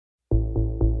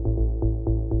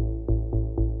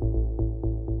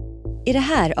I det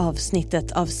här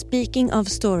avsnittet av Speaking of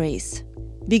Stories,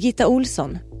 Birgitta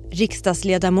Olsson,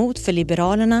 riksdagsledamot för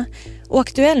Liberalerna och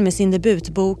aktuell med sin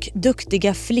debutbok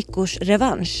Duktiga flickors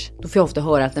revansch. Då får jag ofta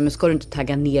höra att nej, men ska du inte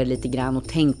tagga ner lite grann och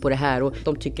tänk på det här, och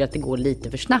de tycker att det går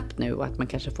lite för snabbt nu och att man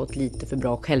kanske fått lite för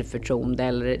bra självförtroende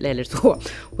eller så.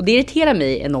 Och det irriterar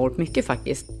mig enormt mycket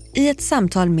faktiskt. I ett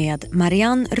samtal med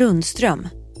Marianne Rundström,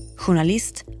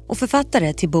 journalist och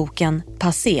författare till boken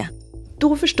Passé.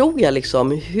 Då förstod jag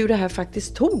liksom hur det här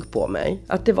faktiskt tog på mig.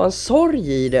 Att det var en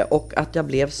sorg i det och att jag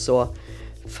blev så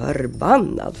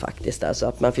förbannad faktiskt.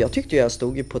 Alltså för jag tyckte jag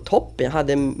stod ju på toppen. Jag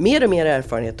hade mer och mer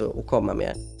erfarenhet att komma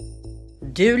med.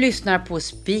 Du lyssnar på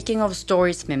Speaking of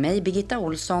Stories med mig, Birgitta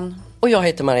Olsson. Och jag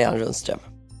heter Marianne Rundström.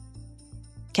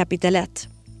 Kapitel 1.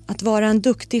 Att vara en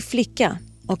duktig flicka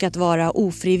och att vara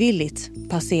ofrivilligt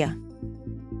passé.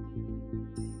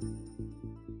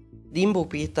 Din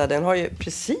bok, Birgitta, den har ju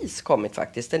precis kommit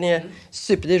faktiskt. Den är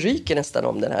super, det ryker nästan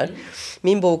om den här.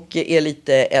 Min bok är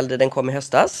lite äldre, den kom i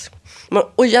höstas.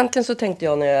 Och egentligen så tänkte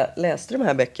jag när jag läste de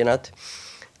här böckerna att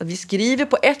vi skriver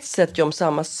på ett sätt ju om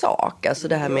samma sak. Alltså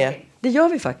det här med, det gör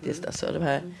vi faktiskt. Alltså det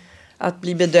här, att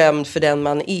bli bedömd för den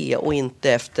man är och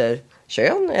inte efter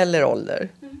kön eller ålder.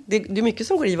 Det är mycket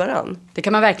som går i varann. Det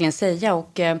kan man verkligen säga,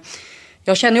 och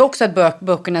jag känner ju också att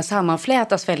böckerna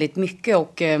sammanflätas väldigt mycket,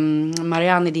 och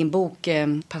Marianne, i din bok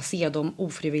Passé, de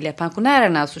ofrivilliga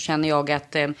pensionärerna, så känner jag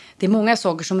att det är många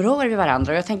saker som rör vid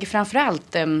varandra. Och jag tänker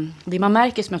framförallt, det man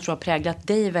märker som jag tror har präglat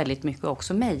dig väldigt mycket och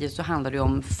också mig, så handlar det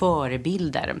om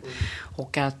förebilder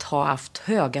och att ha haft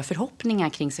höga förhoppningar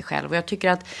kring sig själv. Och jag tycker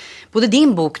att både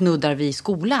din bok nuddar vid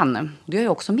skolan, det är ju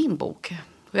också min bok.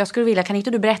 Och jag skulle vilja, kan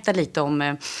inte du berätta lite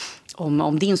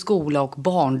om din skola och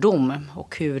barndom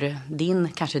och hur din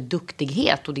kanske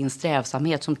duktighet och din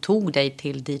strävsamhet som tog dig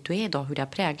till dit du är idag, hur det har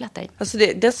präglat dig? Alltså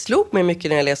det slog mig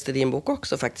mycket när jag läste din bok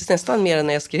också faktiskt. Nästan mer än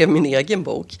när jag skrev min egen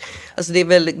bok. Alltså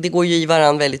det går ju i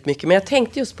varann väldigt mycket. Men jag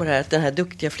tänkte just på det här, att den här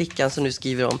duktiga flickan som du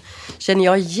skriver om känner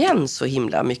jag igen så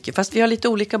himla mycket. Fast vi har lite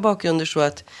olika bakgrunder, så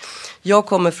att jag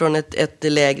kommer från ett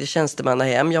lägre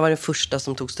tjänstemannahem. Jag var den första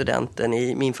som tog studenten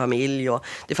i min familj. Och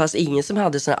det fanns ingen som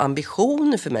hade såna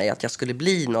ambitioner för mig att jag skulle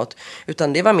bli något.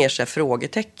 Utan det var mer så här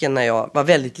frågetecken när jag var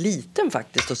väldigt liten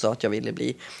faktiskt och sa att jag ville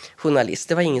bli journalist.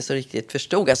 Det var ingen som riktigt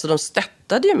förstod. Alltså de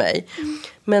stöttade ju mig.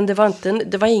 Men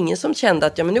det var ingen som kände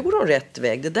att ja, men nu går de rätt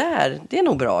väg. Det är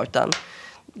nog bra. Utan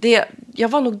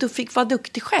jag fick vara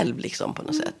duktig själv liksom på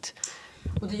något sätt.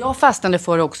 Och det jag fastnade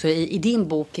för också i din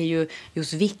bok är ju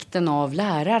just vikten av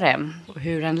lärare. Och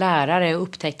hur en lärare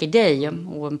upptäcker dig.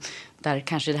 Och där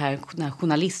kanske den här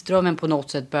journalistdrömmen på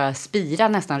något sätt börjar spira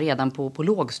nästan redan på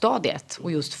lågstadiet.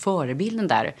 Och just förebilden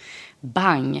där.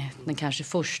 Bang, den kanske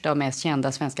första och mest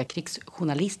kända svenska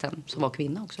krigsjournalisten som var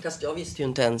kvinna också. Fast jag visste ju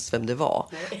inte ens vem det var.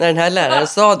 Nej. När den här läraren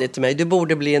sa det till mig, du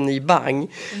borde bli en ny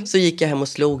Bang. Så gick jag hem och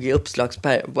slog i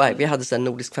vi hade så en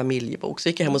nordisk familjebok. Så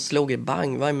gick jag hem och slog i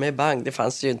Bang, vad är med Bang? Det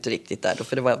fanns ju inte riktigt där då,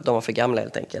 för de var för gamla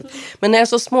helt enkelt. Men när jag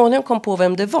så småningom kom på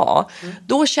vem det var,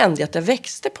 då kände jag att det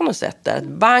växte på något sätt där.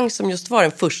 Bang, som just var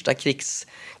den första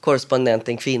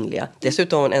krigskorrespondenten kvinnliga.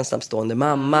 Dessutom var hon en ensamstående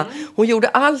mamma. Hon gjorde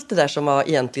allt det där som var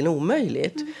egentligen omöjligt.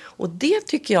 Och det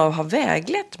tycker jag har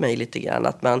väglett mig lite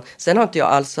grann. Sen har inte jag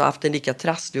alltså haft en lika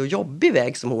trasslig och jobbig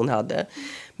väg som hon hade.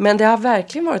 Men det har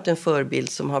verkligen varit en förebild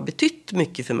som har betytt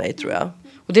mycket för mig, tror jag.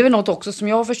 Och det är väl något också som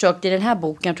jag har försökt i den här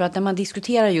boken. Jag tror att när man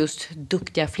diskuterar just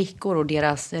duktiga flickor och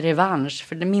deras revansch.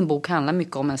 För min bok handlar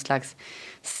mycket om en slags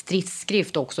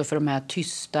stridsskrift också för de här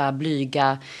tysta,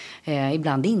 blyga,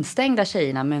 ibland instängda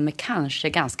tjejerna. Men med kanske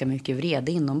ganska mycket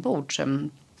vrede inombords.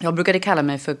 Jag brukade kalla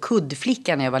mig för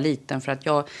kuddflicka när jag var liten, för att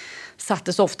jag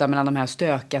sattes ofta mellan de här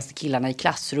stökaste killarna i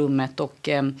klassrummet. Och,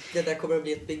 det där kommer att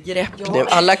bli ett begrepp nu.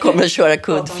 Alla kommer att köra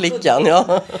kuddflickan.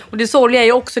 Ja. Och det sorgliga är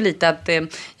ju också lite att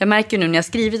jag märker nu när jag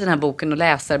skrivit den här boken och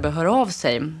läsare bör höra av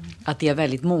sig att det är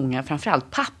väldigt många,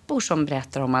 framförallt pappor, som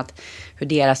berättar om att hur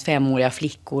deras 5-åriga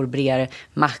flickor brer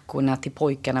mackorna till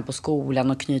pojkarna på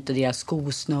skolan och knyter deras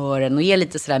skosnören och är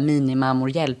lite sådär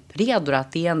minimammor hjälpredor,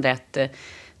 att det är en rätt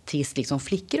trist liksom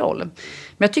flickroll. Men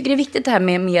jag tycker det är viktigt det här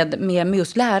med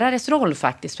just lärares roll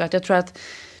faktiskt. För att jag tror att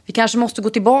vi kanske måste gå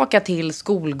tillbaka till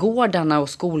skolgårdarna och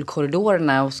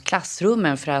skolkorridorerna och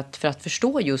klassrummen för att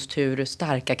förstå just hur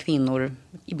starka kvinnor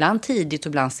ibland tidigt och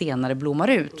ibland senare blommar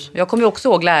ut. Jag kommer ju också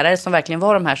ihåg lärare som verkligen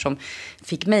var de här som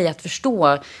fick mig att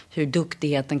förstå hur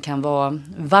duktigheten kan vara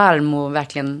varm och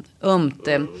verkligen ömt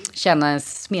känna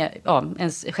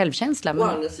ens självkänsla. Å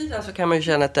andra sidan så kan man ju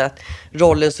känna att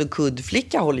rollen som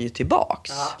kuddflicka håller ju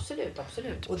tillbaks. Ja,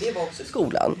 absolut. Och det var också i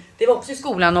skolan. Det var också i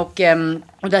skolan och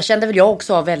där kände väl jag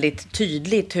också väldigt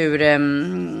tydligt hur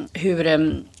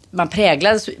man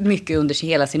präglades mycket under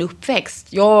hela sin uppväxt.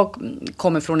 Jag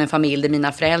kommer från en familj där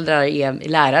mina föräldrar är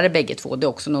lärare bägge två. Det är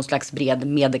också någon slags bred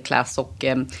medelklass. Och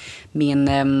min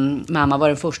mamma var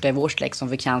den första i vår släkt som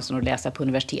fick chansen att läsa på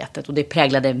universitetet. Och det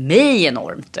präglade mig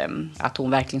enormt. Att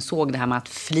hon verkligen såg det här med att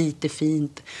flit är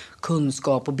fint,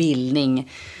 kunskap och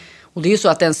bildning. Och det är ju så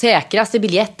att den säkraste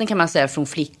biljetten kan man säga för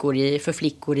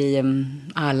flickor i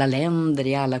alla länder,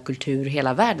 i alla kulturer,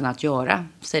 hela världen att göra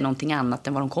sig någonting annat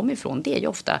än vad de kommer ifrån. Det är ju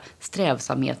ofta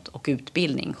strävsamhet och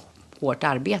utbildning, hårt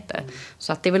arbete.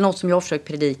 Så att det är väl något som jag försöker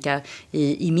predika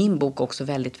i min bok också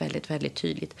väldigt, väldigt, väldigt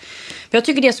tydligt. För jag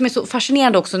tycker det som är så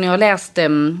fascinerande också när jag har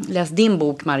läst din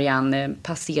bok, Marianne,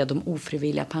 Passé de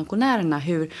ofrivilliga pensionärerna,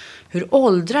 hur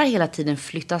åldrar hela tiden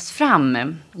flyttas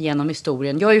fram genom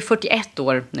historien. Jag är ju 41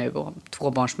 år nu och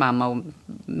tvåbarnsmamma och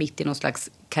mitt i någon slags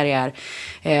karriär.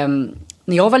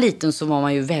 När jag var liten så var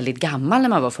man ju väldigt gammal när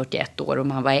man var 41 år. Och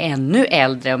man var ännu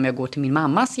äldre om jag går till min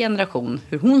mammas generation.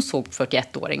 Hur hon såg på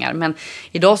 41-åringar. Men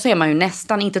idag så är man ju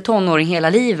nästan, inte tonåring hela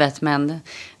livet. Men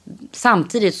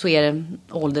samtidigt så är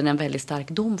åldern en väldigt stark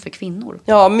dom för kvinnor.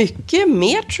 Ja, mycket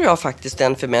mer tror jag faktiskt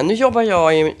än för män. Nu jobbar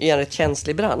jag i en rätt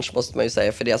känslig bransch måste man ju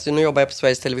säga för det. Alltså, nu jobbar jag på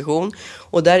Sveriges Television.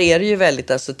 Och där är det ju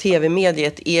väldigt, alltså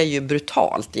tv-mediet är ju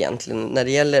brutalt egentligen när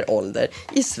det gäller ålder.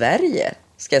 I Sverige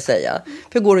ska jag säga.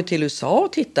 För går du till USA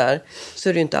och tittar så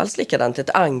är det inte alls likadant. Ett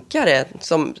ankare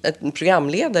som ett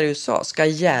programledare i USA ska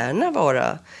gärna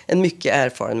vara en mycket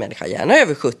erfaren människa. Gärna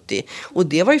över 70. Och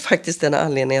det var ju faktiskt den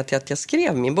anledningen till att jag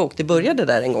skrev min bok. Det började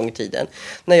där en gång i tiden.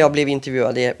 När jag blev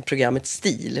intervjuad i programmet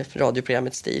Stil.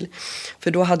 Radioprogrammet Stil.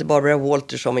 För då hade Barbara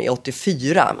Walters som är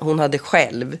 84. Hon hade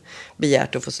själv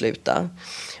begärt att få sluta.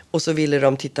 Och så ville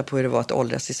de titta på hur det var att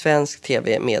åldras i svensk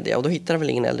tv-media. Och då hittade de väl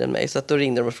ingen äldre än mig. Så att då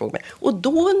ringde de och frågade mig. Och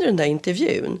då under den där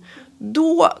intervjun.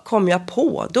 Då kom jag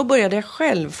på. Då började jag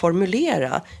själv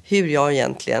formulera hur jag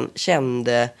egentligen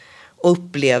kände och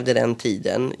upplevde den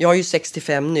tiden. Jag är ju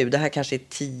 65 nu. Det här kanske är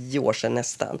 10 år sedan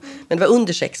nästan. Men det var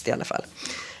under 60 i alla fall.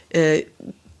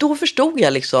 Då förstod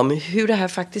jag liksom hur det här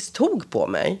faktiskt tog på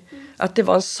mig. Att det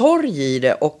var en sorg i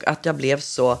det. Och att jag blev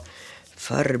så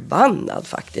förbannad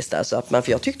faktiskt. Alltså för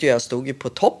jag tyckte jag stod ju på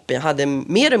toppen. Jag hade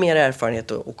mer och mer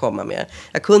erfarenhet att komma med.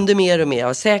 Jag kunde mer och mer. Jag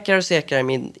var säkrare och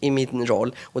säkrare i min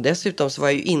roll. Och dessutom så var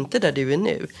jag ju inte där du är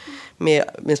nu.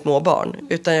 Med små barn.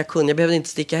 Utan jag behövde inte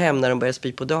sticka hem när de började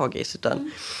spy på dagis.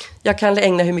 Utan jag kan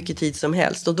ägna hur mycket tid som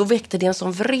helst. Och då väckte det en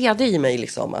sån vrede i mig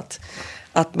liksom.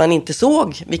 Att man inte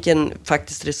såg vilken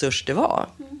faktiskt resurs det var.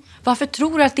 Varför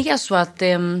tror du att det är så att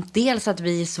dels att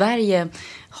vi i Sverige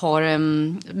har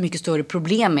mycket större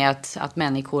problem med att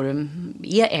människor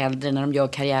är äldre när de gör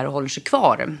karriär och håller sig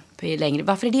kvar längre?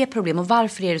 Varför är det ett problem och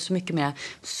varför är det så mycket mer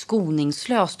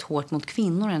skoningslöst hårt mot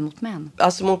kvinnor än mot män?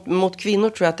 Alltså mot kvinnor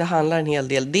tror jag att det handlar en hel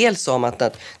del. Dels om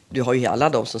att du har ju alla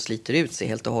de som sliter ut sig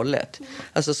helt och hållet.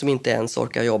 Alltså som inte ens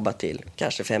orkar jobba till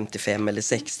kanske 55 eller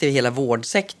 60 i hela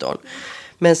vårdsektorn.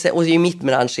 Men och i mitt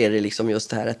bransch är det liksom just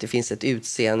det här att det finns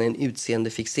en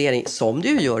utseendefixering som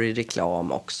du gör i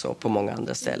reklam också på många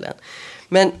andra ställen.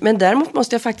 Men däremot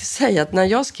måste jag faktiskt säga att när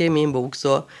jag skrev min bok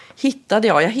så hittade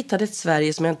jag ett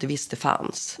Sverige som jag inte visste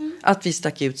fanns. Att vi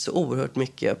stack ut så oerhört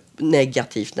mycket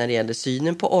negativt när det gäller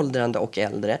synen på åldrande och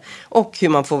äldre. Och hur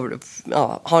man får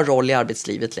ha en roll i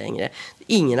arbetslivet längre.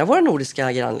 Ingen av våra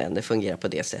nordiska grannländer fungerar på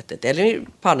det sättet. Eller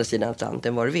på andra sidan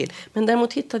Atlanten vad du vill. Men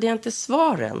däremot hittade jag inte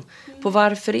svaren på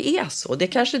varför det är så. Det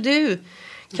kanske du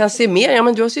kan se mer. Ja,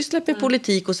 men du har sysslat med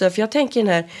politik och så. För jag tänker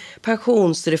den här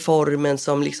pensionsreformen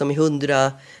som liksom är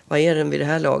 100, vad är den vid det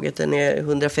här laget? Den är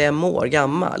 105 år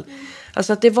gammal.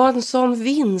 Alltså att det var en sån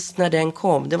vinst när den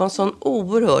kom. Det var en sån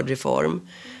oerhörd reform.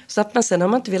 Så att sen har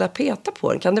man inte velat peta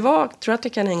på den. Tror du att det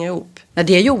kan hänga ihop? Ja,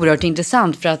 det är ju oerhört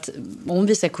intressant för att om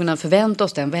vi ska kunna förvänta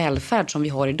oss den välfärd som vi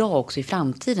har idag också i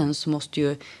framtiden så måste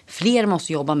ju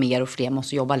fler jobba mer och fler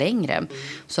måste jobba längre.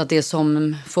 Så att det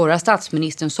som förra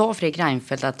statsministern sa, Fredrik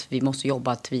Reinfeldt, att vi måste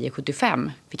jobba till vi är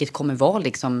 75, vilket kommer vara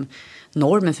liksom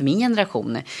normen för min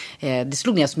generation. Det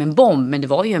slog ner som en bomb, men det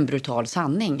var ju en brutal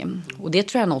sanning. Och det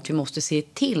tror jag är något vi måste se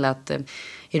till, att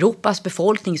Europas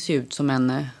befolkning ser ut som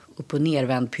en upp- och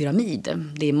nervänd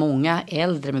pyramid. Det är många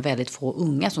äldre med väldigt få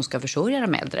unga som ska försörja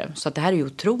de äldre. Så att det här är ju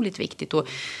otroligt viktigt. Och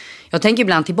jag tänker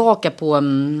ibland tillbaka på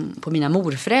mina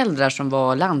morföräldrar som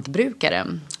var lantbrukare.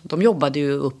 De jobbade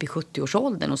ju upp i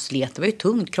 70-årsåldern och slet. Det var ju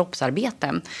tungt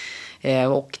kroppsarbete.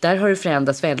 Och där har det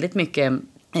förändrats väldigt mycket.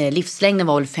 Livslängden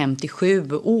var väl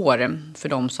 57 år för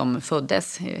de som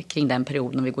föddes kring den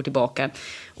perioden om vi går tillbaka.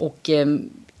 Och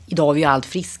idag är vi ju allt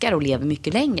friskare och lever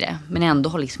mycket längre. Men ändå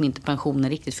har liksom inte pensionen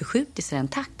riktigt förskjutits i den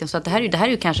takten. Så att det här är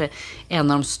ju kanske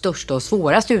en av de största och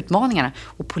svåraste utmaningarna.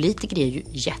 Och politiker är ju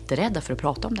jätterädda för att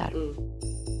prata om det här.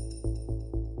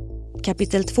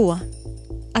 Kapitel 2.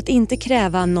 Att inte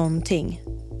kräva någonting,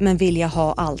 men vilja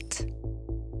ha allt.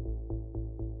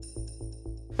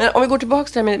 Men om vi går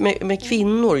tillbaka till det här med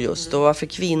kvinnor just och varför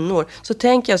kvinnor. Så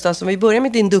tänker jag så alltså, om vi börjar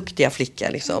med din duktiga flicka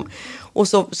liksom. Och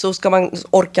så ska man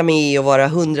orka med och vara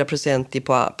 100%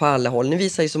 på alla håll. Nu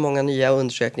visar ju så många nya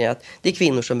undersökningar att det är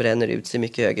kvinnor som bränner ut sig i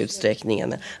mycket högre utsträckning.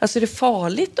 Alltså är det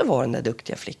farligt att vara den där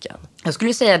duktiga flickan? Jag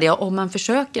skulle säga det, om man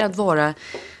försöker att vara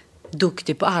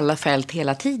duktig på alla fält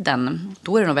hela tiden,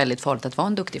 då är det nog väldigt farligt att vara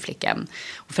en duktig flicka.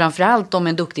 Och framförallt om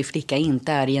en duktig flicka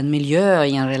inte är i en miljö,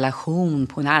 i en relation,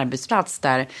 på en arbetsplats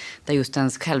där just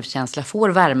ens självkänsla får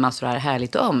värma så här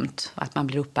härligt och ömt, att man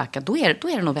blir uppbackad, då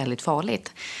är det nog väldigt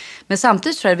farligt. Men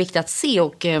samtidigt tror jag det är viktigt att se,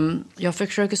 och jag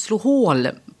försöker slå hål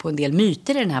på en del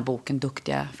myter i den här boken,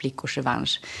 Duktiga flickors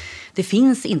revansch. Det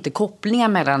finns inte kopplingar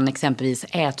mellan exempelvis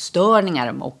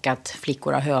ätstörningar och att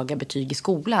flickor har höga betyg i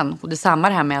skolan. Och detsamma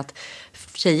det här med att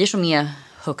tjejer som är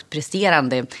högt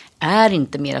presterande är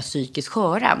inte mera psykiskt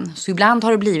sköra. Så ibland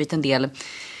har det blivit en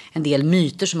del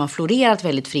myter som har florerat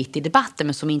väldigt fritt i debatten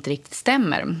men som inte riktigt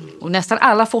stämmer. Och nästan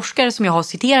alla forskare som jag har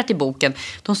citerat i boken,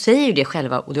 de säger ju det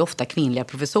själva, och det är ofta kvinnliga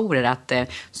professorer, att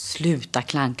sluta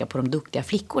klanka på de duktiga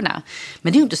flickorna.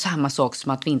 Men det är ju inte samma sak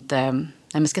som att vi inte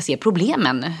ska se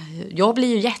problemen. Jag blir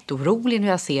ju jätteorolig när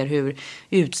jag ser hur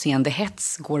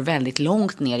utseendehets går väldigt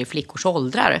långt ner i flickors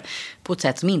åldrar på ett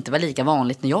sätt som inte var lika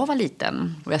vanligt när jag var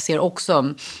liten. Och jag ser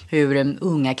också hur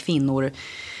unga kvinnor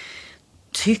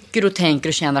tycker och tänker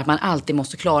och känner att man alltid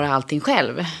måste klara allting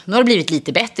själv. Nu har det blivit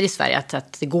lite bättre i Sverige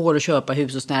att det går att köpa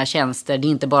hushållsnära tjänster. Det är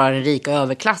inte bara den rika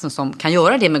överklassen som kan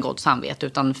göra det med gott samvete,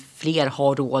 utan fler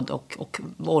har råd och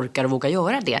orkar och vågar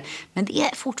göra det. Men det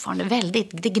är fortfarande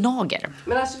det gnager.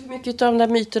 Men alltså hur mycket av de där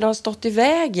myterna har stått i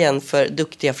vägen för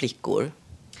duktiga flickor?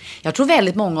 Jag tror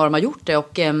väldigt många av dem har gjort det,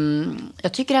 och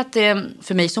jag tycker att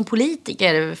för mig som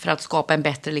politiker, för att skapa en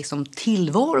bättre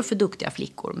tillvaro för duktiga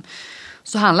flickor,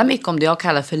 så handlar mycket om det jag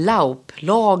kallar för LAUP.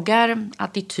 Lagar,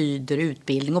 attityder,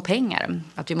 utbildning och pengar.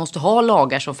 Att vi måste ha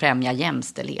lagar som främjar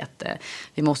jämställdhet.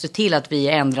 Vi måste till att vi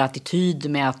ändrar attityd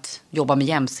med att jobba med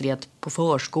jämställdhet på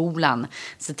förskolan.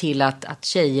 Se till att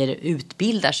tjejer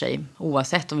utbildar sig,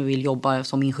 oavsett om vi vill jobba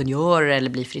som ingenjörer eller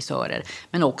bli frisörer.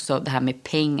 Men också det här med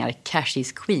pengar, cash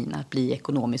is queen, att bli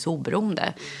ekonomiskt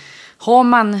oberoende. Har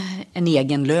man en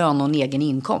egen lön och en egen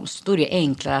inkomst, då är det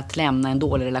enklare att lämna en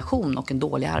dålig relation och en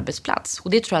dålig arbetsplats.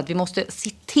 Och det tror jag att vi måste se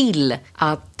till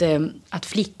att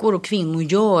flickor och kvinnor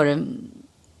gör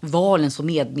valen så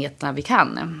medvetna vi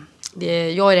kan.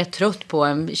 Jag är rätt trött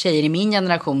på tjejer i min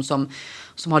generation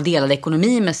som har delad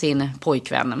ekonomi med sin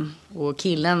pojkvän. Och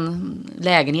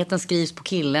lägenheten skrivs på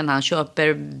killen, han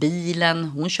köper bilen,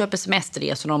 hon köper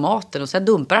semesterresor och maten, och sen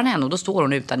dumpar han henne och då står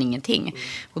hon utan ingenting.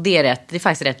 Och det är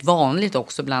faktiskt rätt vanligt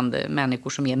också bland människor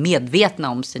som är medvetna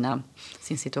om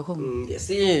sin situation. Det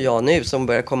ser ju jag nu som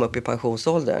börjar komma upp i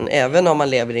pensionsåldern. Även om man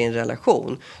lever i en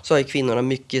relation så har ju kvinnorna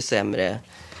mycket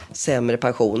sämre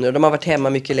pensioner. De har varit hemma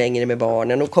mycket längre med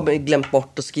barnen och glömt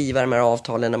bort att skriva de här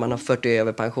avtalen när man har fört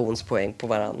över pensionspoäng på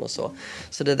varann och så.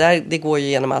 Så det går ju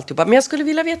igenom alltihopa. Men jag skulle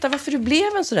vilja veta varför du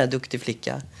blev en sån där duktig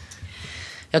flicka.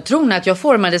 Jag tror nog att jag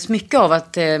formades mycket av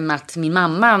att min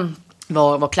mamma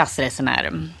var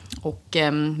klassresenär. Och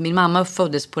min mamma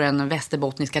föddes på den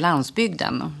västerbottniska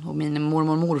landsbygden. Och min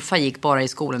mormor och morfar gick bara i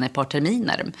skolan ett par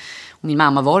terminer. Och min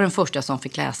mamma var den första som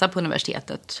fick läsa på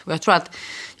universitetet. Och jag tror att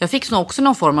jag fick också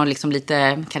någon form av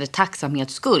lite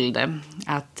tacksamhetsskuld.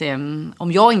 Att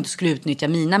om jag inte skulle utnyttja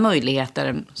mina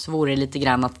möjligheter så vore det lite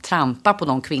grann att trampa på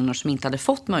de kvinnor som inte hade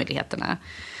fått möjligheterna.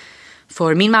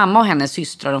 För min mamma och hennes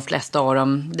systrar, de flesta av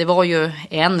dem, det var ju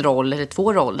en roll eller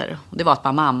två roller. Och det var att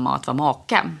vara mamma och att vara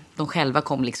maka. De själva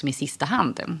kom i sista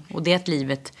hand. Och det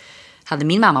livet hade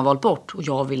min mamma valt bort, och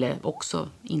jag ville också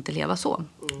inte leva så.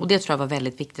 Och det tror jag var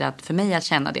väldigt viktigt för mig att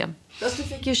känna det. Fast du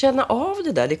fick ju känna av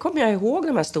det där. Det kommer jag ihåg,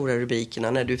 de här stora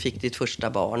rubrikerna när du fick ditt första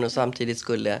barn och samtidigt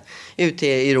skulle ut till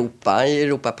i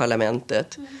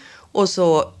Europaparlamentet. Och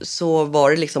så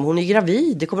var det hon är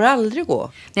gravid, det kommer aldrig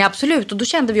gå. Nej, absolut. Och då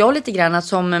kände jag lite grann att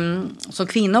som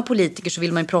kvinna och politiker så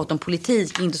vill man ju prata om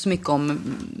politik, inte så mycket om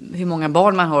hur många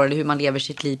barn man har eller hur man lever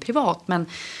sitt liv privat. Men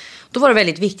då var det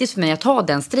väldigt viktigt för mig att ta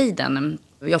den striden.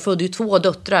 Jag födde ju 2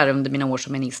 döttrar under mina år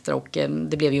som minister, och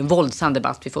det blev ju en våldsam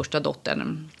debatt vid första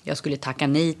dottern. Jag skulle tacka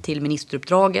nej till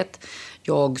ministeruppdraget.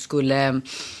 Jag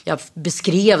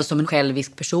beskrevs som en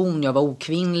självisk person, jag var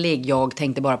okvinnlig, jag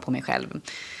tänkte bara på mig själv.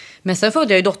 Men sen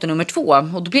födde jag ju dotter nummer 2,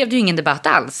 och då blev det ju ingen debatt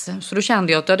alls. Så då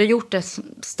kände jag att jag hade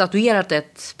statuerat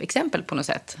ett exempel på något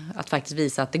sätt. Att faktiskt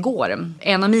visa att det går.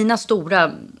 En av mina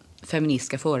stora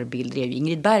feministiska förebilder är ju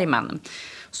Ingrid Bergman.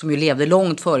 som ju levde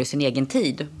långt före sin egen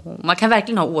tid. Man kan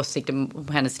verkligen ha åsikter om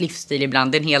hennes livsstil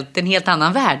ibland. Det är en helt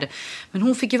annan värld. Men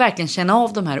hon fick ju verkligen känna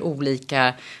av de här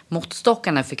olika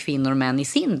måttstockarna för kvinnor och män i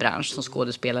sin bransch som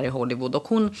skådespelare i Hollywood. Och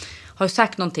hon har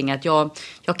sagt någonting att jag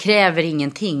kräver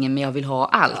ingenting, men jag vill ha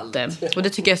allt. Och det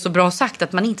tycker jag är så bra sagt,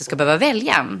 att man inte ska behöva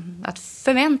välja. Att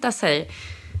förvänta sig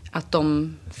att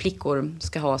de flickor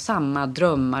ska ha samma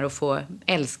drömmar och få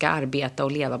älska, arbeta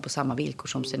och leva på samma villkor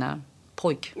som sina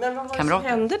pojkkamrater. Men vad var det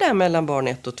som hände där mellan barn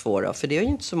 1 och 2 då? För det är ju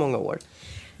inte så många år.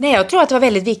 Nej, jag tror att det var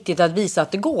väldigt viktigt att visa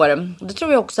att det går. Och det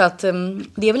tror jag också att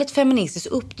det är väl ett feministiskt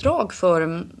uppdrag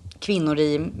för kvinnor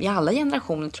i alla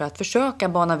generationer, tror jag, att försöka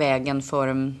bana vägen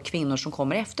för kvinnor som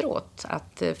kommer efteråt.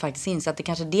 Att faktiskt inse att det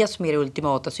kanske är det som är det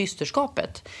ultimata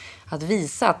systerskapet. Att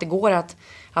visa att det går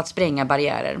att spränga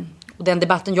barriärer. Och den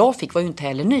debatten jag fick var ju inte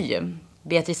heller ny.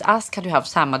 Beatrice Ask hade ju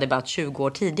haft samma debatt 20 år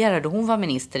tidigare då hon var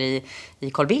minister i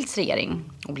Carl Bildts regering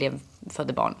och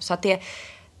födde barn. Så att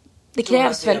det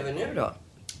krävs väl... Nu då?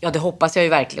 Ja, det hoppas jag ju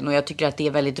verkligen. Och jag tycker att det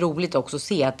är väldigt roligt också att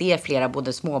se att det är flera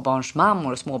både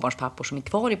småbarnsmammor och småbarnspappor som är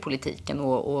kvar i politiken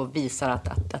och visar att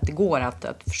det går att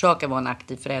försöka vara en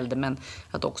aktiv förälder, men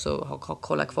att också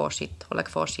hålla kvar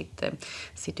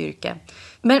sitt yrke.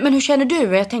 Men hur känner du?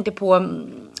 Jag tänkte på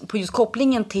just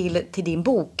kopplingen till din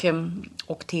bok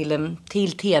och till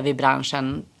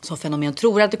tv-branschen som fenomen.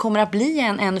 Tror du att det kommer att bli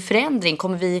en förändring?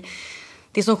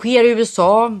 Det som sker i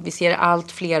USA, vi ser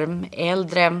allt fler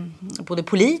äldre, både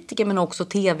politiker men också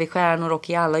tv-stjärnor och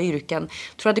i alla yrken.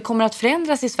 Tror du att det kommer att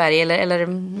förändras i Sverige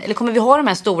eller kommer vi ha de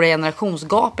här stora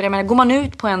generationsgapen? Jag menar, går man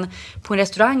ut på en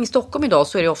restaurang i Stockholm idag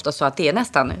så är det ofta så att det är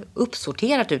nästan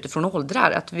uppsorterat utifrån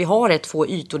åldrar. Att vi har 2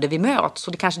 ytor där vi möts,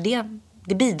 så det kanske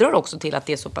det bidrar också till att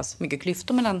det är så pass mycket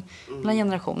klyftor mellan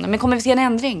generationer. Men kommer vi se en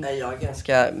ändring? Jag är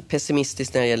ganska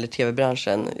pessimistisk när det gäller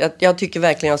tv-branschen. Jag tycker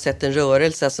verkligen jag har sett en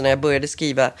rörelse. Alltså när jag började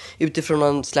skriva utifrån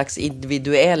någon slags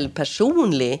individuell,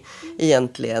 personlig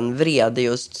egentligen vrede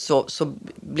just, så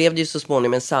blev det ju så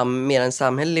småningom mer en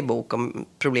samhällelig bok om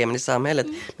problemen i samhället.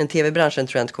 Men tv-branschen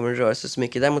tror jag inte kommer att röra sig så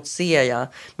mycket. Däremot ser jag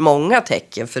många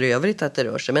tecken för övrigt att det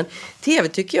rör sig. Men tv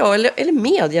tycker jag, eller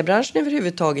mediebranschen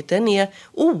överhuvudtaget, den är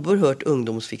oerhört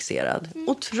ungdomsfixerad.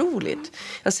 Otroligt.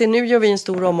 Jag ser, nu gör vi en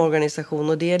stor omorganisation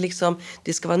och det är liksom,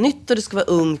 det ska vara nytt och det ska vara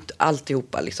ungt,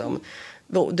 alltihopa liksom.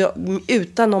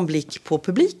 Utan någon blick på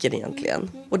publiken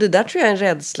egentligen. Och det där tror jag är en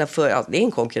rädsla för, det är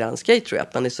en konkurrensgrej tror jag,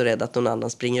 att man är så rädd att någon annan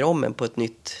springer om en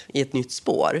i ett nytt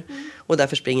spår. Och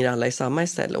därför springer alla i samma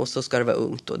istället och så ska det vara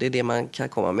ungt och det är det man kan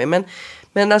komma med.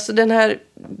 Men alltså den här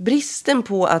bristen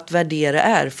på att värdera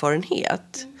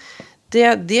erfarenhet,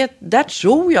 där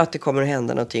tror jag att det kommer att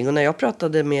hända någonting. Och när jag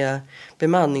pratade med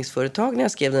bemanningsföretag när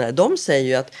jag skrev den här, de säger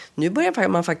ju att nu börjar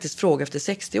man faktiskt fråga efter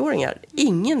 60-åringar.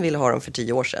 Ingen ville ha dem för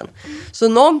 10 år sedan. Så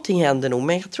någonting händer nog,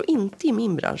 men jag tror inte i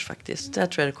min bransch faktiskt. Där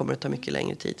tror jag det kommer att ta mycket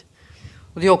längre tid.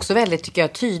 Och det är också väldigt, tycker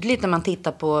jag, tydligt när man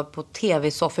tittar på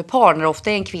tv-soffepar, när det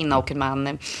ofta är en kvinna och en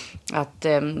man, att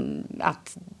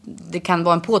det kan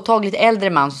vara en påtagligt äldre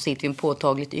man som sitter vid en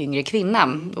påtagligt yngre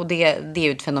kvinna. Och det är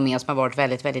ju ett fenomen som har varit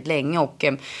väldigt, väldigt länge.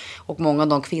 Och många av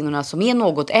de kvinnorna som är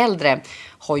något äldre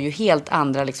har ju helt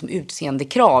andra liksom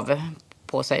utseendekrav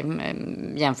på sig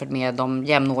jämfört med de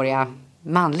jämnåriga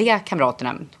manliga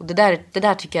kamraterna. Och det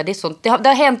där tycker jag, det är sånt. Det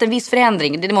har hänt en viss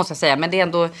förändring, det måste jag säga, men det är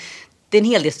ändå... Det är en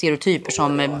hel del stereotyper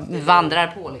som vandrar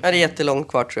på. Liksom. Ja, det är jättelångt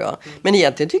kvar tror jag. Men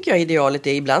egentligen tycker jag idealet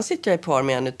är, ibland sitter jag i par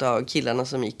med en av killarna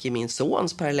som gick i min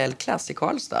sons parallellklass i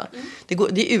Karlstad.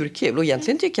 Det är urkul och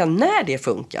egentligen tycker jag när det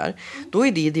funkar, då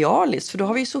är det idealiskt. För då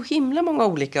har vi så himla många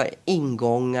olika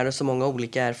ingångar och så många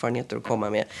olika erfarenheter att komma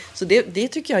med. Så det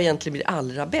tycker jag egentligen blir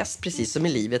allra bäst, precis som i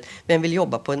livet. Vem vill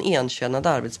jobba på en enkönad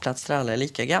arbetsplats där alla är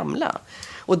lika gamla?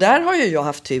 Och där har ju jag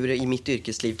haft tur i mitt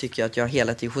yrkesliv, tycker jag, att jag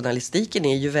hela tiden, journalistiken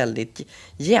är ju väldigt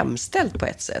jämställd på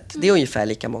ett sätt. Det är ungefär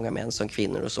lika många män som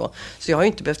kvinnor och så. Så jag har ju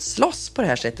inte behövt slåss på det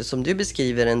här sättet som du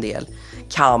beskriver en del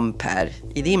kamp här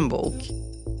i din bok.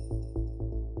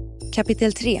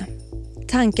 Kapitel 3.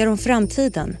 Tankar om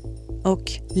framtiden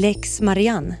och Lex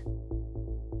Marianne.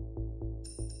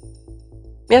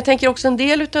 Men jag tänker också en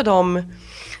del av de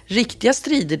riktiga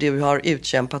strider du har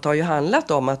utkämpat har ju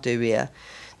handlat om att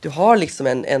du har liksom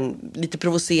en lite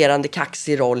provocerande,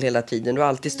 kaxig roll hela tiden. Du har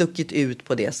alltid stuckit ut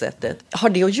på det sättet. Har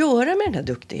det att göra med den här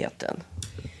duktigheten?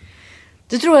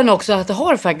 Det tror jag nog också att det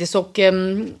har faktiskt. Och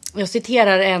jag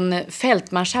citerar en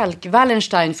fältmarskalk,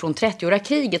 Wallenstein, från 30-åriga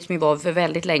kriget som ju var för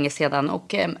väldigt länge sedan.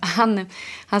 Och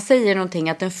han säger någonting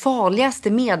att den farligaste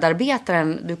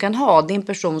medarbetaren du kan ha, det är en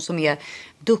person som är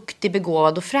duktig,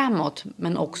 begåvad och framåt,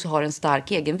 men också har en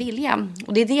stark egen vilja.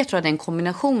 Och det är det, tror jag, den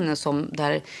kombinationen som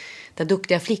där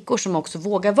duktiga flickor som också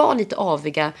vågar vara lite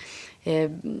aviga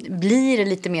blir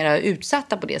lite mer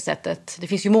utsatta på det sättet. Det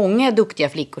finns ju många duktiga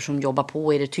flickor som jobbar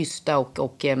på i det tysta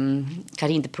och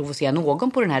kanske inte provocera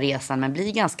någon på den här resan, men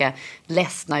blir ganska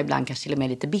ledsna, ibland kanske till och med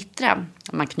lite bittra.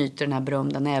 Man knyter den här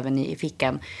berömda näven i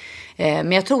fickan.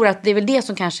 Men jag tror att det är väl det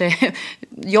som kanske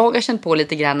jag har känt på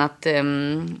lite grann, att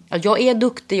jag är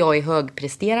duktig, jag är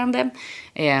högpresterande.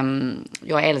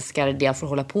 Jag älskar det jag får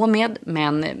hålla på med,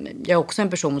 men jag är också en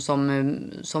person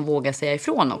som vågar säga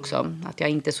ifrån också. Att jag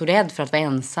inte är så rädd för att vara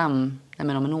ensam om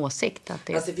en åsikt. Att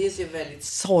det... Alltså, det finns ju en väldigt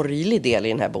sorglig del i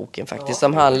den här boken faktiskt,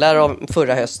 som handlar om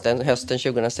förra hösten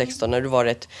 2016, när du var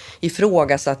rätt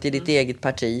ifrågasatt i ditt eget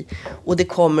parti. Och det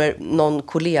kommer någon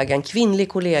kollega, en kvinnlig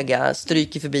kollega,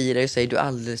 stryker förbi dig och säger du är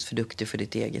alldeles för duktig för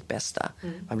ditt eget bästa.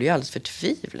 Man blir ju alldeles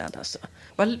förtvivlad alltså.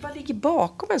 Vad ligger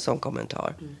bakom en sån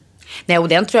kommentar? Nej, och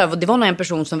den tror jag, det var nog en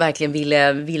person som verkligen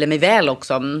ville mig väl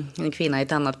också. En kvinna i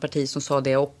ett annat parti som sa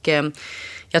det. Och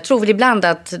jag tror väl ibland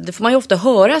att, det får man ju ofta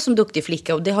höra som duktig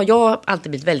flicka, och det har jag alltid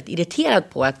blivit väldigt irriterad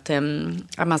på, att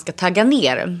man ska tagga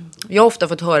ner. Jag har ofta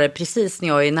fått höra precis när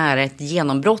jag är nära ett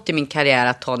genombrott i min karriär,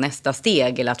 att ta nästa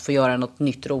steg eller att få göra något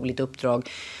nytt roligt uppdrag.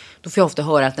 Då får jag ofta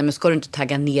höra att nej, men ska du inte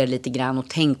tagga ner lite grann och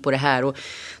tänk på det här. Och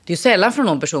det är ju sällan från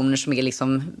de personer som är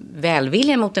liksom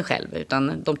välvilliga mot en själv,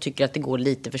 utan de tycker att det går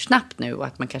lite för snabbt nu och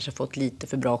att man kanske har fått lite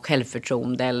för bra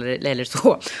självförtroende eller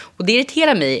så. Och det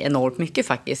irriterar mig enormt mycket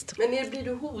faktiskt. Men blir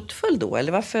du hotfull då,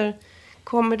 eller varför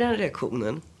kommer den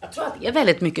reaktionen? Jag tror att det är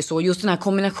väldigt mycket så, just den här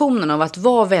kombinationen av att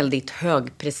vara väldigt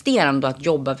högpresterande och att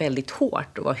jobba väldigt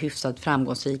hårt och vara hyfsat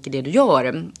framgångsrik i det du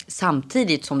gör,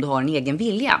 samtidigt som du har en egen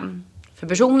vilja. För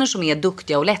personer som är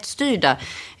duktiga och lättstyrda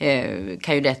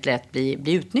kan ju lätt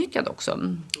bli utnyttjade också.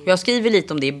 Jag skriver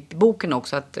lite om det i boken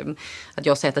också, att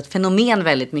jag har sett ett fenomen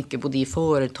väldigt mycket både i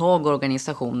företag,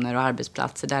 organisationer och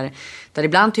arbetsplatser där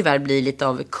ibland tyvärr blir lite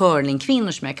av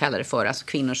curlingkvinnor, som jag kallar det för. Alltså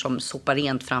kvinnor som sopar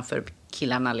rent framför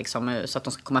killarna liksom, så att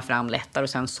de ska komma fram lättare, och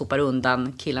sen sopar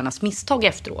undan killarnas misstag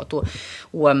efteråt. Och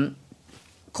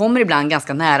kommer ibland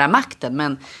ganska nära makten,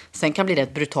 men sen kan bli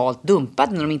rätt brutalt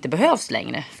dumpad när de inte behövs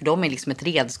längre. För de är liksom ett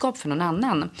redskap för någon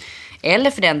annan.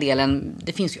 Eller för den delen,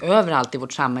 det finns ju överallt i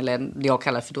vårt samhälle det jag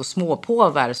kallar för då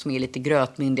småpåvar, som är lite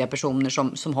grötmyndiga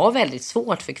personer som har väldigt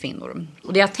svårt för kvinnor.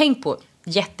 Och det jag har tänkt på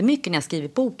jättemycket när jag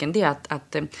skrivit boken, det är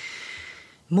att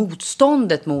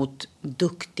motståndet mot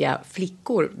duktiga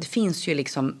flickor, det finns ju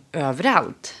liksom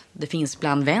överallt. Det finns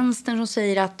bland vänstern som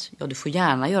säger att du får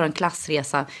gärna göra en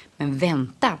klassresa, men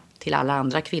vänta till alla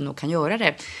andra kvinnor kan göra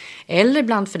det.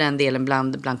 Eller för den delen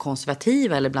bland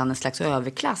konservativa eller bland en slags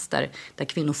överklass där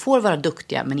kvinnor får vara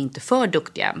duktiga men inte för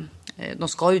duktiga. De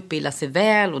ska utbilda sig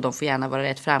väl och de får gärna vara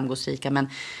rätt framgångsrika, men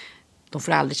de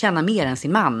får aldrig känna mer än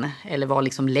sin man eller vara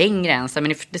liksom längre än sig.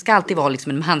 Men det ska alltid vara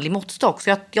liksom en manlig måttstock.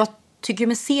 Så jag tycker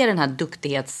mig se det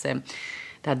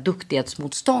här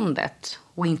duktighetsmotståndet.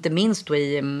 Och inte minst då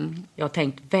jag har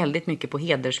tänkt väldigt mycket på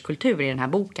hederskultur i den här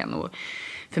boken. Och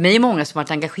för mig är många som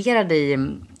varit engagerade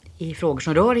i frågor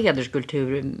som rör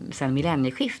hederskultur sedan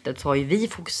millennieskiftet, så har ju vi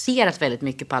fokuserat väldigt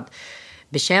mycket på att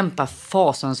bekämpa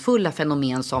fasansfulla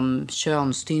fenomen som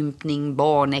könsstympning,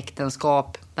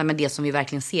 barnäktenskap, men det som vi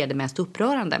verkligen ser det mest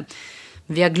upprörande.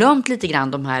 Vi har glömt lite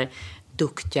grann de här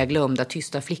duktiga, glömda,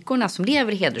 tysta flickorna som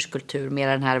lever i hederskultur med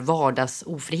den här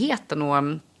vardagsofriheten.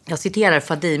 Och jag citerar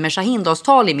Fadime Shahindals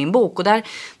tal i min bok, och där,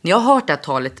 när jag har hört det här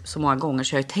talet så många gånger,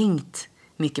 så har jag tänkt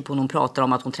mycket på när hon pratar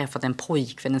om att hon träffat en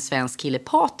pojkvän, en svensk kille,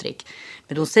 Patrik.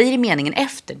 Men hon säger i meningen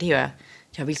efter, det är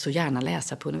jag vill så gärna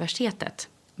läsa på universitetet.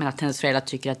 Men att hennes föräldrar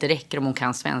tycker att det räcker om hon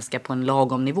kan svenska på en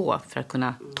lagom nivå för att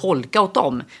kunna tolka åt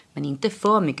dem, men inte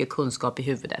för mycket kunskap i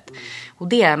huvudet. Och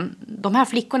de här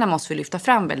flickorna måste vi lyfta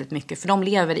fram väldigt mycket, för de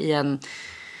lever i en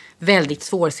väldigt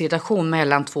svår situation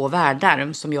mellan två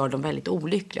världar som gör dem väldigt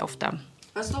olyckliga ofta.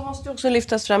 Alltså, de måste också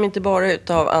lyftas fram, inte bara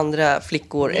av andra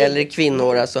flickor eller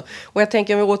kvinnor. Alltså. Och jag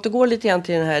tänker, om vi återgår lite grann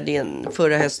till den här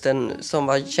förra hösten som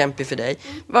var kämpig för dig.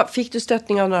 Fick du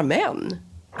stöttning av några män?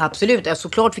 Absolut,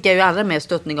 såklart fick jag ju allra mest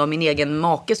stöttning av min egen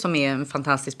make som är en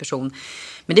fantastisk person.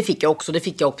 Men det fick jag också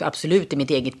absolut i mitt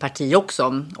eget parti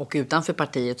också och utanför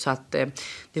partiet. Så att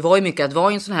det var ju mycket att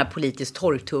vara en sån här politisk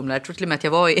torktumlare. Jag tror till och med att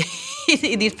jag var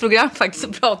i ditt program faktiskt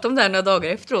och pratade om det här några dagar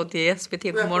efteråt i SVT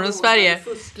på Morgon Sverige. En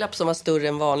fusklapp som var större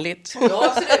än vanligt. Ja,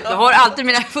 absolut. Jag har alltid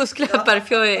mina fusklappar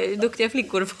för duktiga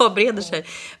flickor förbereder sig.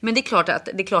 Men det är klart att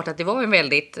det var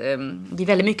det är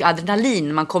väldigt mycket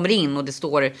adrenalin. Man kommer in och det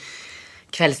står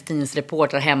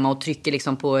kvällstidningsreportrar hemma och trycker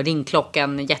liksom på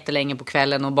ringklockan jättelänge på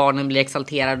kvällen och barnen blir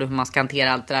exalterade hur man ska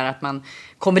hantera allt det där. Att man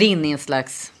kommer in i en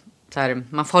slags, så här,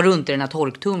 man far runt i den här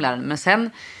torktumlaren. Men sen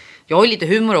jag har ju lite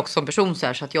humor också som person så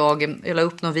här, så att jag la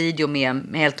upp någon video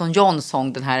med Elton Johns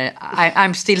sång, den här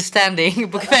I'm still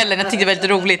standing på kvällen. Jag tyckte det var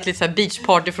väldigt roligt, lite så här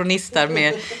beachparty från Nistar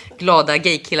med glada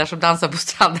gaykillar som dansar på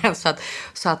stranden,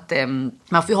 så att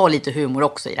man får ju ha lite humor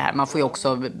också i det här.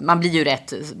 Man blir ju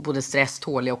rätt både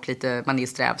stresstålig och lite, man är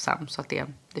strävsam, så att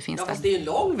det finns där. Fast det är ju en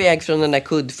lång väg från den där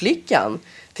kuddflickan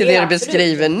till det du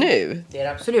beskriver nu. Det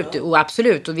är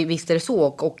absolut, och visst är det så.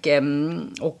 Och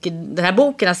den här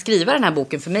boken, att skriva den här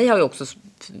boken för mig har ju också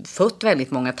fått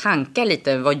väldigt många tankar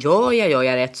lite. Vad gör jag? Gör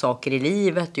jag rätt saker i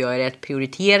livet? Gör jag rätt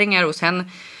prioriteringar? Och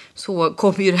sen så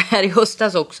kommer ju det här i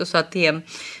höstas också, så att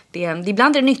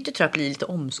ibland är det nyttigt, tror jag, att bli lite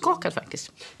omskakad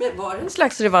faktiskt. Men var det en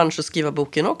slags revansch att skriva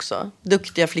boken också?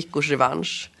 Duktiga flickors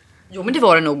revansch? Jo, men det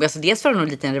var det nog. Alltså, dels var det nog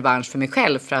lite en revansch för mig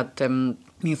själv, för att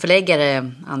min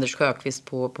förläggare Anders Sjöqvist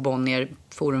på Bonnier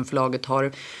Forumförlaget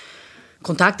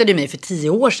kontaktade mig för 10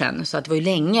 år sedan. Så att det var ju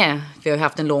länge, vi har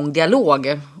haft en lång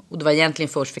dialog. Och det var egentligen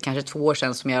först för kanske 2 år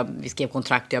sedan som vi skrev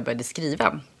kontrakt och jag började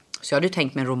skriva. Så jag hade ju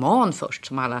tänkt med en roman först,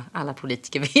 som alla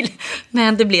politiker vill.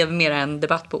 Men det blev mer en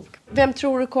debattbok. Vem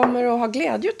tror du kommer att ha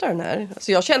glädje av den här?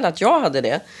 Alltså jag kände att jag hade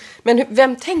det. Men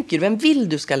vem vill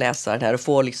du ska läsa den här och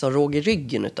få liksom råg i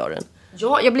ryggen av den?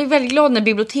 Ja, jag blev väldigt glad när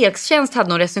Bibliotekstjänst hade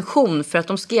någon recension, för att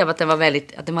de skrev att den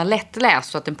var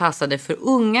lättläst, så att den passade för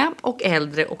unga och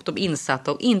äldre och de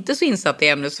insatta och inte så insatta i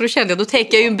ämnet. Så då kände jag, då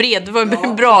täcker jag ju det var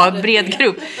en bred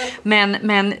grupp.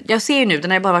 Men jag ser ju nu,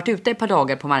 den har bara varit ute ett par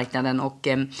dagar på marknaden, och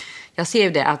jag ser ju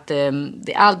det att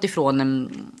det är allt ifrån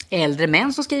äldre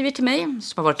män som skriver till mig,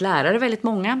 som har varit lärare väldigt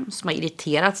många, som har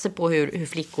irriterat sig på hur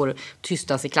flickor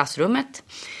tystas i klassrummet.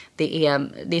 Det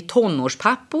är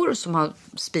tonårspappor som har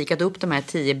spikat upp de här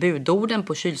 10 budorden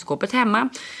på kylskåpet hemma.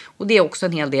 Och det är också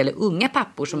en hel del unga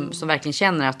pappor som verkligen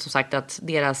känner att, som sagt, att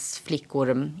deras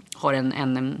flickor har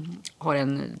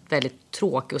en väldigt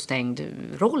tråkig och stängd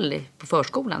roll på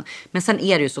förskolan. Men sen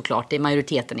är det ju såklart,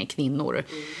 majoriteten är kvinnor.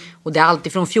 Och det är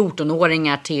alltid från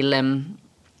 14-åringar till...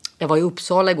 Jag var i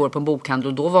Uppsala igår på en bokhandel,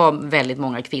 och då var väldigt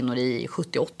många kvinnor i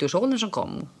 70-80-årsåldern som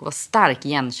kom. Det var stark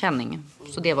igenkänning.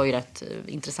 Så det var ju rätt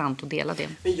intressant att dela det.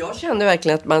 Men jag kände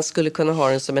verkligen att man skulle kunna ha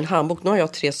den som en handbok. Nu har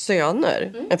jag 3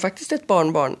 söner, men faktiskt ett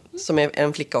barnbarn som är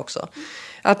en flicka också.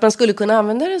 Att man skulle kunna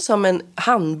använda den som en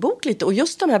handbok lite. Och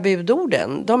just de här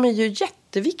budorden, de är ju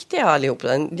jätteviktiga allihop.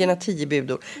 Dina 10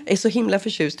 budord. Jag är så himla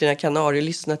förtjust i dina kanarier.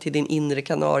 Lyssna till din inre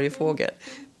kanariefågel.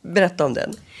 Berätta om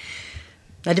den.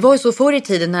 Ja, det var ju så förr i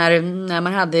tiden när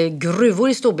man hade gruvor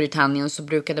i Storbritannien, så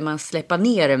brukade man släppa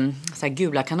ner så här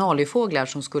gula kanariefåglar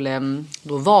som skulle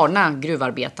då varna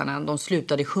gruvarbetarna. De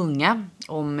slutade sjunga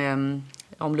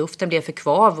om luften blev för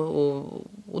kvav,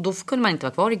 och då kunde man inte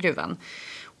vara kvar i gruvan.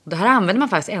 Och det här använde man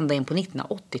faktiskt ända in på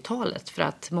 1980-talet, för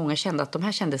att många kände att de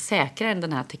här kändes säkrare än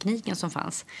den här tekniken som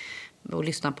fanns. Och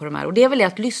lyssna på de här. Och det är väl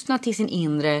att lyssna till sin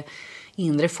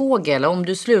inre fågel. Om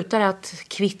du slutar att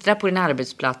kvittra på din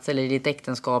arbetsplats eller i ditt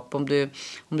äktenskap, om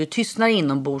du tystnar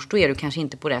inombords, då är du kanske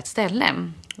inte på rätt ställe.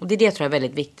 Och det tror jag är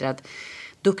väldigt viktigt, att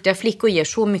duktiga flickor ger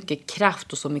så mycket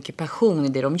kraft och så mycket passion i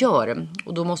det de gör.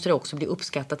 Och då måste det också bli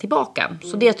uppskattat tillbaka.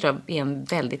 Så det tror jag är en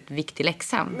väldigt viktig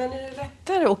läxa. Men är det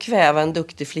lättare att kväva en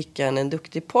duktig flicka än en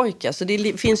duktig pojke? Alltså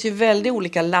det finns ju väldigt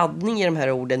olika laddning i de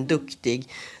här orden duktig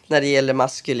när det gäller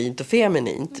maskulint och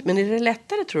feminint. Men är det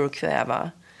lättare, tror du, att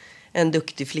kväva en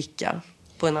duktig flicka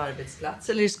på en arbetsplats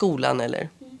eller i skolan eller?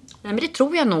 Nej, men det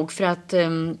tror jag nog, för att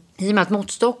i och med att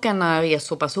måttstockarna är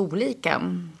så pass olika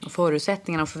och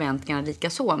förutsättningarna och förväntningarna lika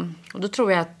så. Och då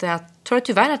tror jag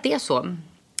tyvärr att det är så.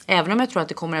 Även om jag tror att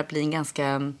det kommer att bli en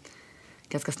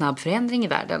ganska snabb förändring i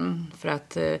världen. För att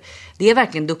det är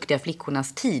verkligen duktiga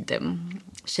flickornas tid.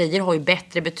 Tjejer har ju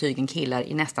bättre betyg än killar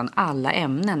i nästan alla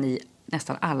ämnen i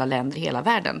nästan alla länder i hela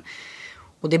världen.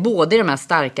 Och det är både i de här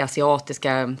starka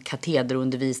asiatiska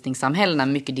katederundervisningssamhällena,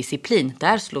 mycket disciplin.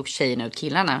 Där slog tjejerna ut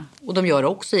killarna. Och de gör det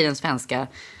också i den svenska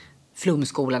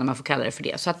flumskolan, om man får kalla det för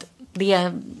det. Så att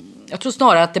jag tror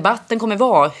snarare att debatten kommer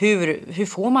vara hur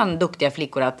får man duktiga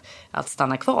flickor att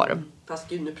stanna kvar. Fast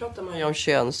gud, nu pratar man ju om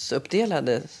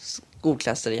könsuppdelade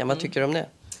skolklasser igen. Vad tycker du om det?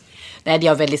 Nej, det är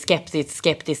jag väldigt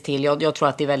skeptisk till. Jag tror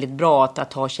att det är väldigt bra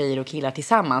att ha tjejer och killar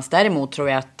tillsammans. Däremot tror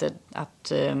jag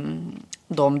att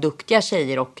de duktiga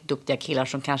tjejer och duktiga killar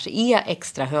som kanske är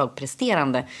extra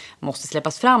högpresterande måste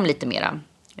släppas fram lite mera.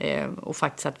 Och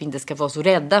faktiskt att vi inte ska vara så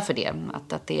rädda för det.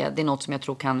 Att det är något som jag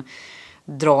tror kan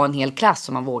dra en hel klass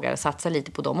om man vågar satsa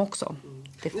lite på dem också.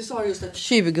 Nu sa du just att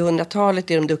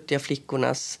 2000-talet är de duktiga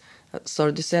flickornas... Sa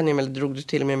du decennium eller drog du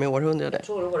till och med århundrade? Jag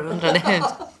tror århundrade.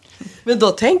 Men då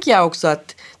tänker jag också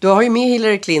att du har ju med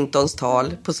Hillary Clintons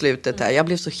tal på slutet här. Jag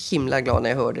blev så himla glad när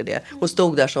jag hörde det. Hon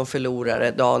stod där som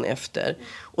förlorare dagen efter.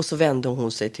 Och så vände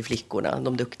hon sig till flickorna,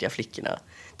 de duktiga flickorna.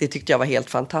 Det tyckte jag var helt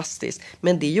fantastiskt.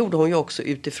 Men det gjorde hon ju också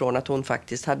utifrån att hon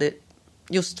faktiskt hade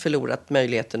just förlorat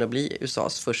möjligheten att bli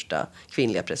USAs första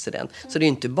kvinnliga president. Så det är ju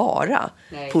inte bara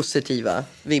positiva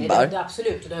vibbar. Nej, det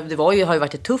absolut. Det har ju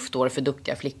varit ett tufft år för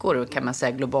duktiga flickor kan man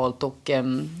säga globalt. Och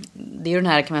det är ju den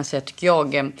här kan man säga tycker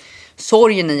jag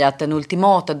sorgen i att den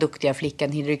ultimata duktiga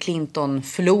flickan Hillary Clinton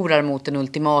förlorar mot den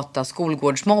ultimata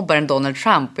skolgårdsmobbaren Donald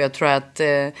Trump. Och jag tror att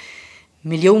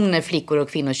miljoner flickor och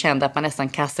kvinnor kände att man nästan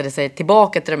kastade sig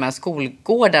tillbaka till de här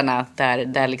skolgårdarna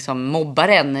där liksom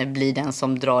mobbaren blir den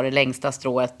som drar det längsta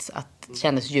strået, att det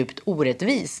kändes djupt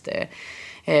orättvist.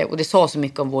 Och det sa så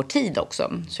mycket om vår tid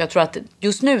också. Så jag tror att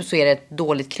just nu så är det ett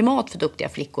dåligt klimat för duktiga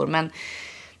flickor, men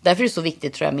därför är det så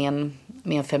viktigt tror jag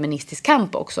med en feministisk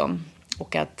kamp också.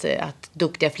 Och att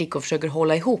duktiga flickor försöker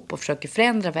hålla ihop och försöker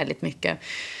förändra väldigt mycket.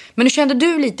 Men hur kände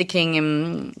du lite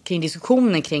kring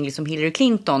diskussionen kring liksom Hillary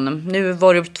Clinton? Nu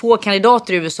var det 2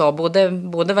 kandidater i USA,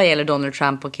 både vad gäller Donald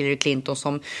Trump och Hillary Clinton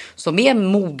som är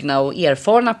mogna och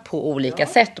erfarna på olika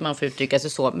sätt, om man får uttrycka sig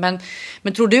så. Men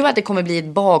tror du att det kommer bli ett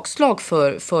bakslag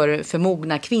för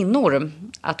mogna kvinnor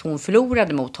att hon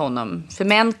förlorade mot honom? För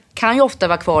män kan ju ofta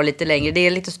vara kvar lite längre, det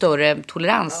är lite större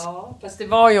tolerans. Ja, fast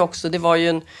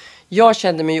jag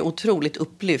kände mig otroligt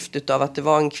upplyft utav att det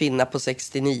var en kvinna på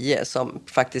 69 som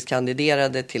faktiskt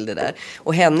kandiderade till det där.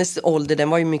 Och hennes ålder, den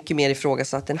var ju mycket mer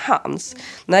ifrågasatt än hans.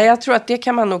 Nej, jag tror att det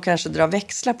kan man nog kanske dra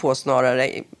växlar på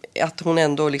snarare. Att hon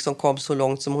ändå liksom kom så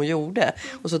långt som hon gjorde.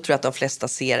 Och så tror jag att de flesta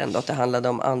ser ändå att det handlade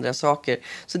om andra saker.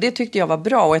 Så det tyckte jag var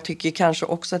bra. Och jag tycker kanske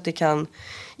också att det kan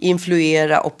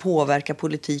influera och påverka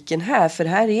politiken här. För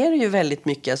här är det ju väldigt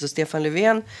mycket. Alltså Stefan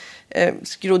Löfven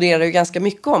skroderar ju ganska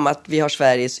mycket om att vi har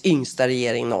Sveriges yngsta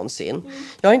regering någonsin.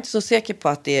 Jag är inte så säker på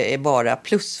att det är bara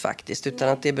plus faktiskt, utan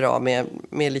att det är bra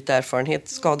med lite erfarenhet.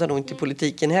 Skadar nog inte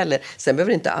politiken heller. Sen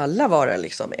behöver inte alla vara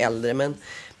liksom äldre,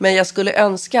 men jag skulle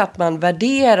önska att man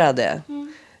värderade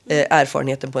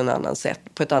erfarenheten på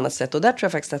ett annat sätt. Och där tror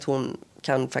jag faktiskt att hon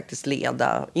kan faktiskt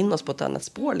leda in oss på ett annat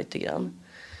spår lite grann.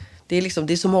 Det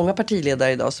är så många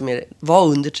partiledare idag som var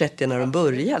under 30 när de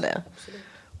började.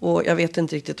 Och jag vet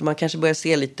inte riktigt, man kanske börjar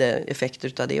se lite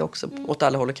effekter av det också åt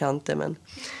alla håll och kanter.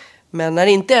 Men när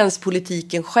inte ens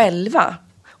politiken själva,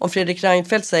 om Fredrik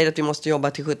Reinfeldt säger att vi måste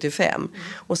jobba till 75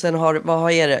 och sen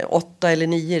vad är det, 8 eller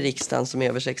 9 i riksdagen som är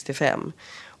över 65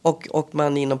 och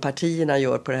man inom partierna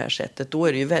gör på det här sättet, då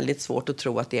är det ju väldigt svårt att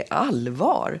tro att det är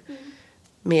allvar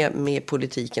med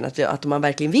politiken, att man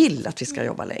verkligen vill att vi ska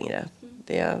jobba längre.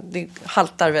 Det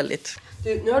haltar väldigt.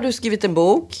 Nu har du skrivit en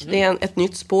bok. Det är ett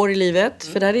nytt spår i livet.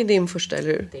 För det här är din första, eller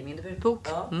hur? Det är min debutbok.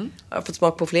 Ja. Har du fått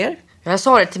smak på fler? Jag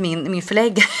sa det till min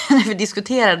förläggare när vi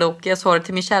diskuterade, och jag sa det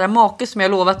till min kära make som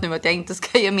jag lovat nu att jag inte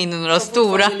ska ge mig in i några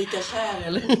stora. Lika kär,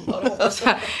 eller?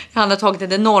 Han har tagit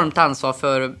ett enormt ansvar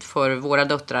för våra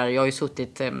döttrar. Jag har ju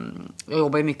jag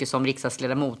jobbar ju mycket som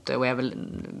riksdagsledamot och är väl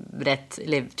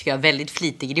tycker jag väldigt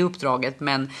flitig i det uppdraget,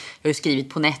 men jag har ju skrivit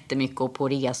på nätter mycket och på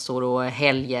resor och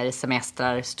helger,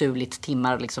 semestrar, stulit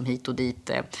timmar liksom hit och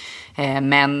dit.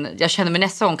 Men jag känner mig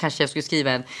nästa gång kanske jag skulle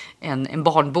skriva en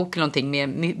barnbok eller någonting med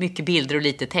mycket bilder och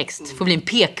lite text. Det får bli en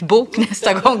pekbok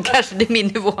nästa gång, kanske det är min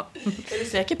nivå. Är du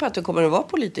säker på att du kommer att vara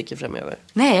politiker framöver?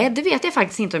 Nej, det vet jag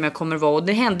faktiskt inte om jag kommer att vara. Och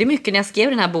det hände mycket när jag skrev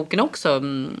den här boken också.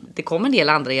 Det kom en del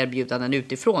andra erbjudanden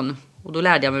utifrån. Och då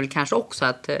lärde jag mig väl kanske också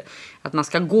att man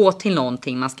ska gå till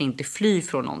någonting. Man ska inte fly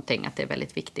från någonting. Att det är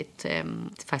väldigt viktigt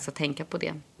faktiskt att tänka på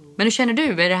det. Men hur känner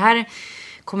du? Är det här...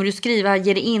 Kommer du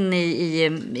ge dig in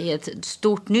i ett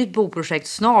stort nytt bokprojekt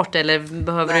snart, eller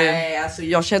behöver du... Nej, alltså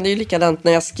jag kände ju likadant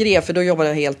när jag skrev, för då jobbade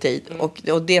jag heltid.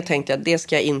 Och det tänkte jag, det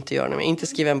ska jag inte göra nu. Inte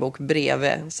skriva en bok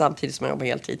bredvid samtidigt som jag jobbar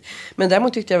heltid. Men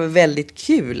däremot tyckte jag det var väldigt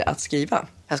kul att skriva.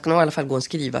 Jag ska nog i alla fall gå en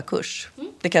skrivarkurs.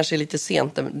 Det kanske är lite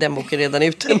sent, den boken är redan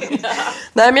ute.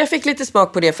 Nej, men jag fick lite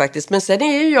smak på det faktiskt. Men sen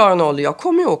är ju jag en ålder, jag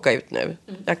kommer ju åka ut nu.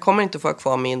 Jag kommer inte få ha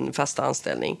kvar min fasta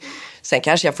anställning. Sen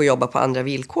kanske jag får jobba på andra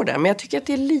villkor där. Men jag tycker att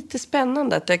det är lite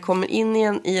spännande att jag kommer in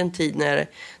i en tid när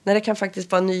det kan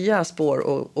faktiskt vara nya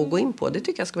spår att gå in på. Det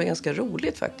tycker jag ska vara ganska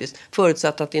roligt faktiskt.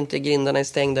 Förutsatt att inte grindarna är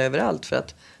stängda överallt för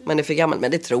att man är för gammal.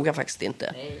 Men det tror jag faktiskt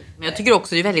inte. Nej. Men jag tycker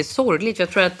också det är väldigt sorgligt. Jag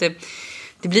tror att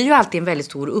det blir ju alltid en väldigt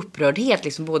stor upprördhet.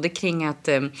 Liksom, både kring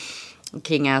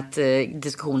att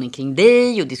diskussionen kring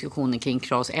dig och diskussionen kring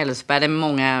Claes Elfsberg. Det är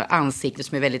många ansikten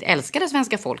som är väldigt älskade av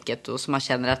svenska folket och som man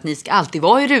känner att ni ska alltid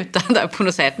vara i rutan där på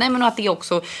något sätt. Nej, men att det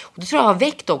också, och det tror jag har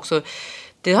väckt också,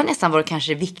 det har nästan varit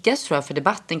kanske det viktigaste tror jag för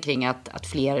debatten kring att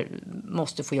fler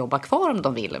måste få jobba kvar om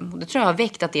de vill. Och det tror jag har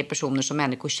väckt att det är personer som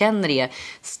människor känner är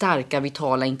starka,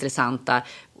 vitala, intressanta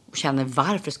och känner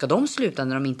varför ska de sluta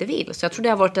när de inte vill. Så jag tror det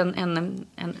har varit en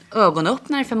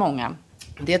ögonöppnare för många.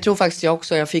 Det tror faktiskt jag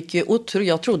också.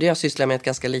 Jag trodde jag sysslade med ett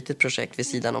ganska litet projekt vid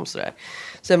sidan om sådär.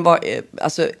 Sen var,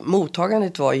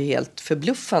 mottagandet var ju helt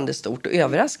förbluffande stort och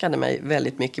överraskade mig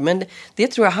väldigt mycket. Men det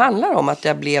tror jag handlar om att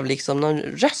jag blev liksom någon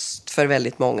röst för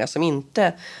väldigt många som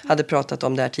inte hade pratat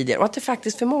om det här tidigare. Och att det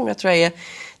faktiskt för många tror jag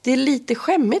det är lite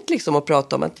skämmigt liksom att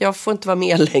prata om att jag får inte vara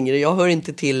med längre, jag hör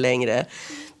inte till längre.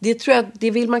 Det tror jag,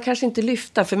 det vill man kanske inte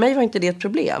lyfta. För mig var inte det ett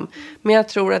problem. Men jag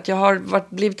tror att jag har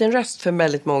blivit en röst för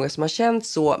väldigt många som har känt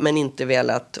så men inte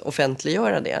velat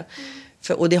offentliggöra det.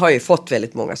 Och det har ju fått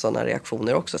väldigt många sådana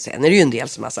reaktioner också. Sen är det ju en del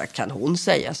som har sagt, kan hon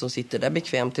säga, som sitter där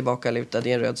bekvämt tillbaka lutad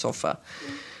i en röd soffa.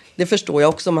 Det förstår jag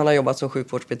också om man har jobbat som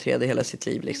sjukvårdsbiträde hela sitt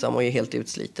liv liksom, och är helt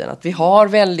utsliten. Att vi har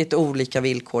väldigt olika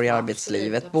villkor i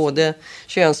arbetslivet. Både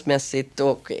könsmässigt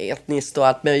och etniskt och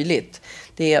allt möjligt.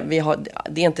 Det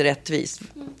är inte rättvist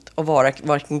att vara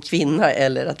varken kvinna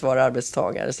eller att vara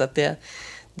arbetstagare. Så att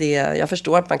jag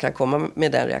förstår att man kan komma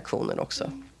med den reaktionen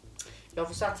också. Jag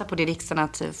får satsa på det riksdagen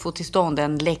att få till stånd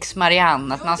en Lex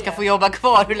Marianne. Att man ska få jobba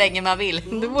kvar hur länge man vill.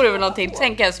 Det vore väl någonting.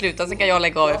 Sen kan jag sluta, sen kan jag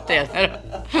lägga av efter det.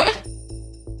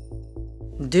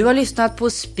 Du har lyssnat på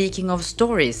Speaking of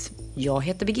Stories. Jag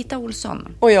heter Birgitta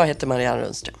Olsson. Och jag heter Marianne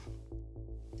Rundström.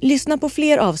 Lyssna på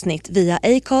fler avsnitt via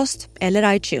Acast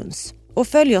eller iTunes. Och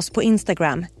följ oss på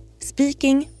Instagram.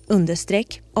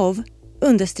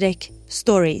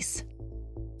 Speaking_of_stories.